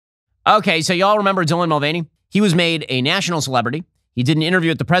Okay, so y'all remember Dylan Mulvaney? He was made a national celebrity. He did an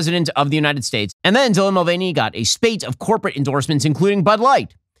interview with the president of the United States. And then Dylan Mulvaney got a spate of corporate endorsements, including Bud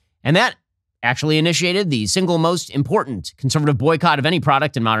Light. And that actually initiated the single most important conservative boycott of any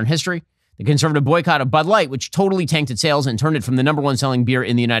product in modern history, the conservative boycott of Bud Light, which totally tanked its sales and turned it from the number one selling beer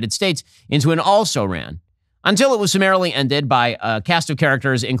in the United States into an also-ran, until it was summarily ended by a cast of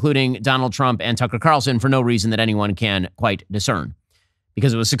characters, including Donald Trump and Tucker Carlson, for no reason that anyone can quite discern,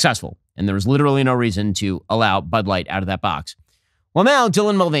 because it was successful, and there was literally no reason to allow Bud Light out of that box. Well, now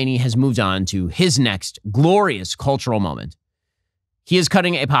Dylan Mulvaney has moved on to his next glorious cultural moment. He is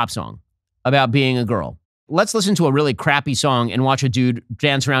cutting a pop song about being a girl. Let's listen to a really crappy song and watch a dude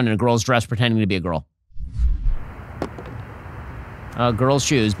dance around in a girl's dress pretending to be a girl. Girl's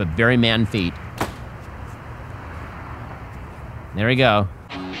shoes, but very man feet. There we go.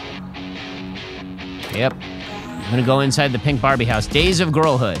 Yep. I'm going to go inside the pink Barbie house. Days of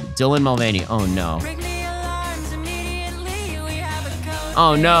Girlhood. Dylan Mulvaney. Oh, no.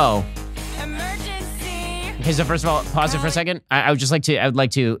 Oh, no. Okay, so first of all, pause it for a second. I would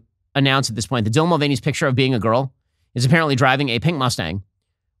like to announce at this point that Dylan Mulvaney's picture of being a girl is apparently driving a pink Mustang,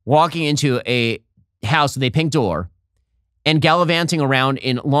 walking into a house with a pink door, and gallivanting around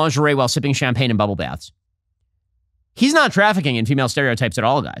in lingerie while sipping champagne and bubble baths. He's not trafficking in female stereotypes at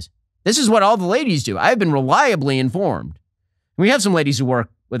all, guys. This is what all the ladies do. I've been reliably informed. We have some ladies who work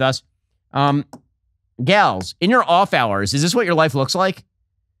with us. Gals, in your off hours, is this what your life looks like?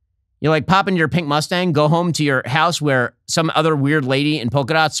 You like pop into your pink Mustang, go home to your house where some other weird lady in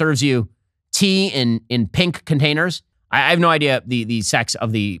polka dots serves you tea in pink containers. I have no idea the sex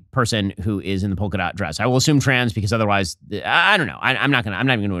of the person who is in the polka dot dress. I will assume trans because otherwise, I don't know. I'm not even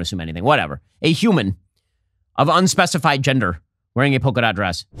going to assume anything. Whatever. A human of unspecified gender wearing a polka dot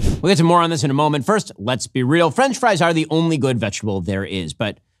dress. We'll get to more on this in a moment. First, let's be real. French fries are the only good vegetable there is,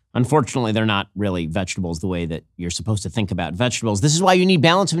 but unfortunately, they're not really vegetables the way that you're supposed to think about vegetables. This is why you need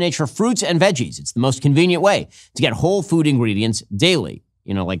Balance of Nature fruits and veggies. It's the most convenient way to get whole food ingredients daily,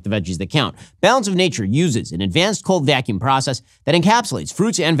 like the veggies that count. Balance of Nature uses an advanced cold vacuum process that encapsulates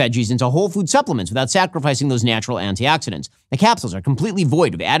fruits and veggies into whole food supplements without sacrificing those natural antioxidants. The capsules are completely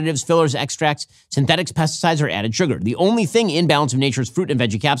void of additives, fillers, extracts, synthetics, pesticides, or added sugar. The only thing in Balance of Nature's fruit and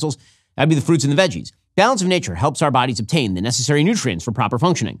veggie capsules, that'd be the fruits and the veggies. Balance of Nature helps our bodies obtain the necessary nutrients for proper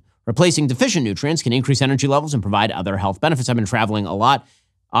functioning. Replacing deficient nutrients can increase energy levels and provide other health benefits. I've been traveling a lot.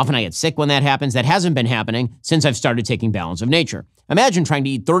 Often I get sick when that happens. That hasn't been happening since I've started taking Balance of Nature. Imagine trying to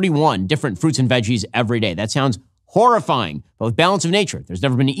eat 31 different fruits and veggies every day. That sounds horrifying. But with Balance of Nature, there's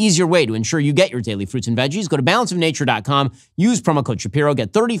never been an easier way to ensure you get your daily fruits and veggies. Go to balanceofnature.com, use promo code Shapiro,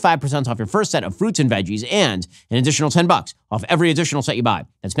 get 35% off your first set of fruits and veggies and an additional $10 off every additional set you buy.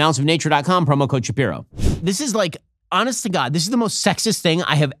 That's balanceofnature.com, promo code Shapiro. This is like, honest to God, this is the most sexist thing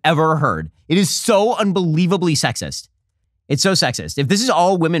I have ever heard. It is so unbelievably sexist. It's so sexist. If this is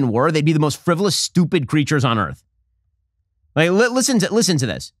all women were, they'd be the most frivolous, stupid creatures on earth. Like, listen to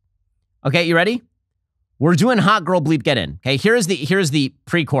this. Okay, you ready? We're doing hot girl bleep get in. Okay, here's the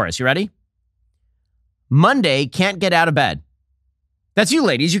pre-chorus. You ready? Monday, can't get out of bed. That's you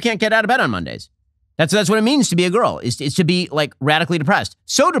ladies. You can't get out of bed on Mondays. That's what it means to be a girl, is to be like radically depressed.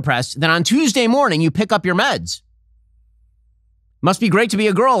 So depressed that on Tuesday morning, you pick up your meds. Must be great to be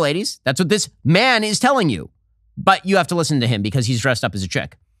a girl, ladies. That's what this man is telling you. But you have to listen to him because he's dressed up as a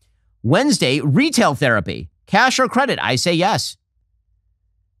chick. Wednesday, retail therapy. Cash or credit? I say yes.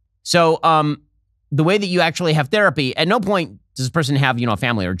 So, the way that you actually have therapy, at no point does this person have, a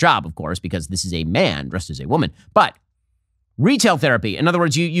family or job, of course, because this is a man dressed as a woman. But retail therapy, in other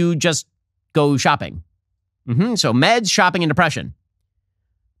words, you just go shopping. So meds, shopping, and depression.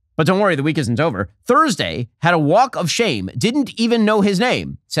 But don't worry, the week isn't over. Thursday had a walk of shame, didn't even know his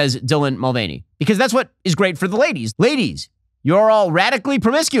name, says Dylan Mulvaney. Because that's what is great for the ladies. Ladies, you're all radically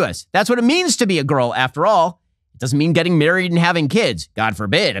promiscuous. That's what it means to be a girl, after all. It doesn't mean getting married and having kids. God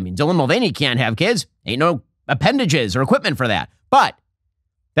forbid. I mean, Dylan Mulvaney can't have kids. Ain't no appendages or equipment for that. But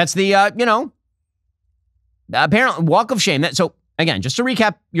that's the, apparently walk of shame. So, again, just to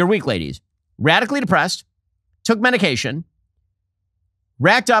recap your week, ladies. Radically depressed, took medication,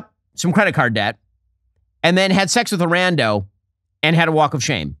 racked up some credit card debt, and then had sex with a rando and had a walk of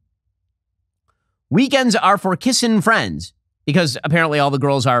shame. Weekends are for kissing friends because apparently all the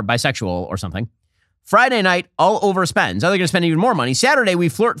girls are bisexual or something. Friday night, all overspends. Oh, they're going to spend even more money. Saturday, we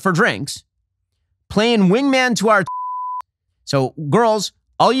flirt for drinks. Playing wingman to our So girls,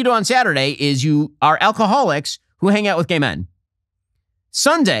 all you do on Saturday is you are alcoholics who hang out with gay men.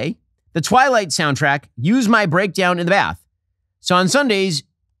 Sunday, the Twilight soundtrack, use my breakdown in the bath. So on Sundays,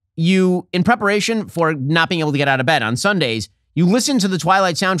 you, in preparation for not being able to get out of bed, on Sundays, you listen to the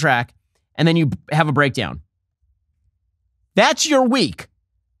Twilight soundtrack and then you have a breakdown. That's your week.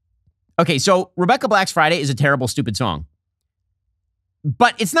 Okay, so Rebecca Black's Friday is a terrible, stupid song.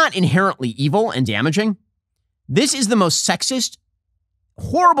 But it's not inherently evil and damaging. This is the most sexist,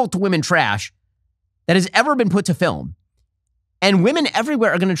 horrible to women trash that has ever been put to film. And women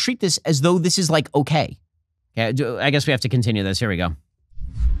everywhere are going to treat this as though this is like okay. Okay, I guess we have to continue this. Here we go.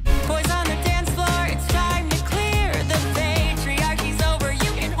 Boys on the dance floor, it's time to clear. The patriarchy's over, you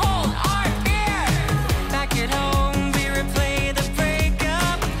can hold our beer. Back at home, we replay the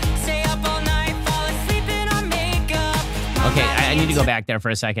breakup. Stay up all night, fall asleep in our makeup. Okay, I need to go back there for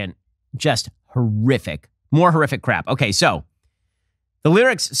a second. Just horrific. More horrific crap. Okay, so the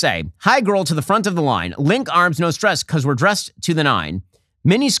lyrics say, high girl to the front of the line. Link arms, no stress, because we're dressed to the nine.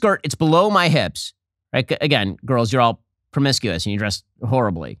 Mini skirt, it's below my hips. Right? Again, girls, you're all promiscuous and you dress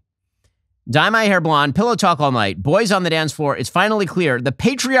horribly. Dye my hair blonde, pillow talk all night. Boys on the dance floor, it's finally clear. The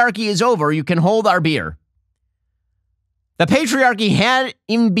patriarchy is over, you can hold our beer. The patriarchy hadn't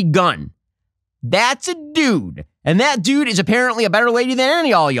even begun. That's a dude. And that dude is apparently a better lady than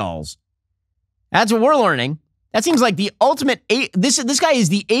any of y'all's. That's what we're learning. That seems like the ultimate, this guy is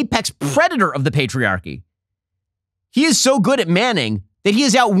the apex predator of the patriarchy. He is so good at manning that he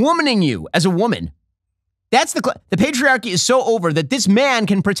is outwomaning you as a woman. That's the patriarchy is so over that this man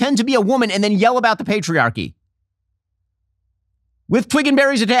can pretend to be a woman and then yell about the patriarchy. With twig and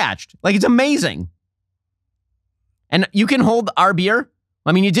berries attached. Like, it's amazing. And you can hold our beer.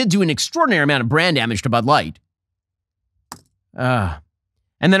 I mean, you did do an extraordinary amount of brand damage to Bud Light. And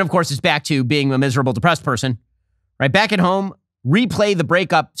then, of course, it's back to being a miserable, depressed person. Right, back at home, replay the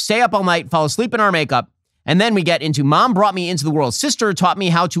breakup, stay up all night, fall asleep in our makeup, and then we get into mom brought me into the world. Sister taught me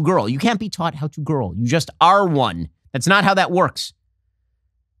how to girl. You can't be taught how to girl. You just are one. That's not how that works.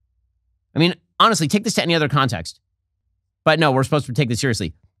 I mean, honestly, take this to any other context. But no, we're supposed to take this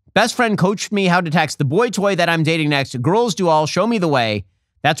seriously. Best friend coached me how to text the boy toy that I'm dating next. Girls do all, show me the way.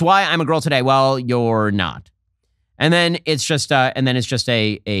 That's why I'm a girl today. Well, you're not. And then it's just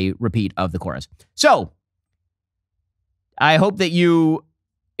a repeat of the chorus. So I hope that you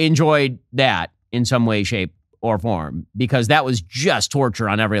enjoyed that in some way, shape, or form, because that was just torture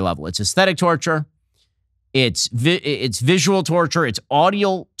on every level. It's aesthetic torture. It's visual torture. It's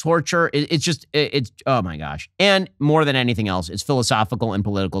audio torture. It's oh my gosh. And more than anything else, it's philosophical and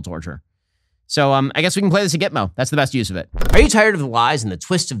political torture. So I guess we can play this at Gitmo. That's the best use of it. Are you tired of the lies and the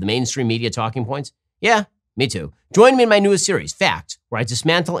twists of the mainstream media talking points? Yeah, me too. Join me in my newest series, Fact, where I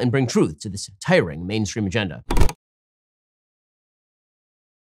dismantle and bring truth to this tiring mainstream agenda.